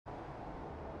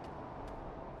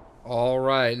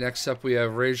Alright, next up we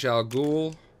have Ra's al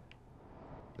Ghul.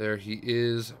 There he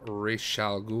is, Ra's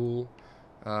al Ghul.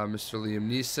 Mr. Liam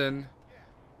Neeson.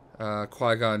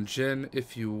 Qui-Gon Jinn,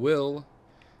 if you will.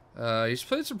 He's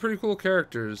played some pretty cool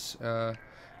characters,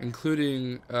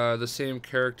 including the same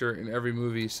character in every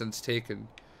movie since Taken.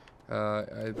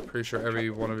 I'm pretty sure every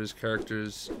one of his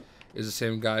characters is the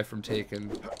same guy from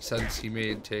Taken since he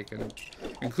made Taken,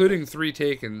 including 3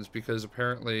 Takens, because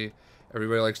apparently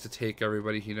everybody likes to take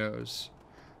everybody he knows.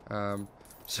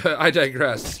 So I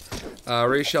digress.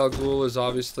 Ra's al Ghul is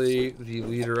obviously the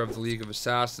leader of the League of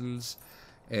Assassins,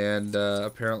 and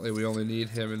apparently we only need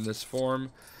him in this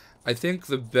form. I think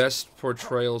the best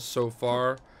portrayal so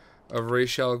far of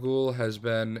Ra's al Ghul has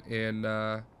been in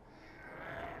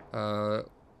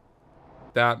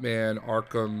Batman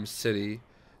Arkham City.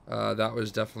 That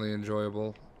was definitely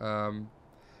enjoyable.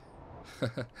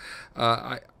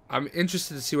 I'm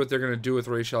interested to see what they're going to do with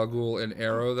Ra's al Ghul in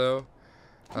Arrow, though.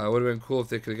 It would have been cool if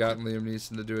they could have gotten Liam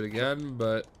Neeson to do it again,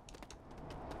 but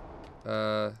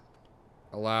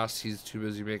alas, he's too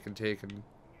busy making Taken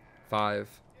 5.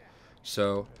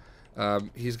 So,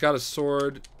 he's got a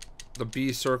sword. The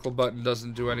B circle button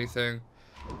doesn't do anything.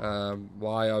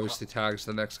 Y obviously tags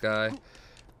the next guy.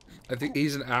 I think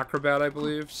he's an acrobat, I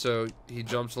believe, so he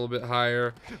jumps a little bit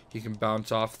higher. He can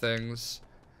bounce off things.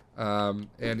 And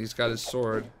he's got his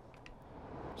sword.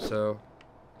 So,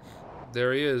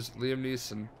 there he is, Liam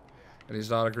Neeson. And he's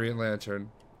not a Green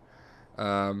Lantern.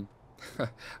 I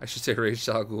should say Ra's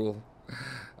al Ghul.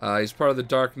 He's part of the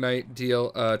Dark Knight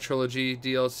Trilogy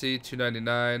DLC,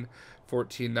 $2.99,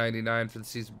 $14.99 for the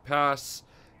season pass.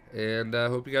 And I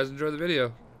hope you guys enjoy the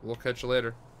video. We'll catch you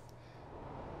later.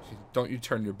 Don't you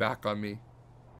turn your back on me.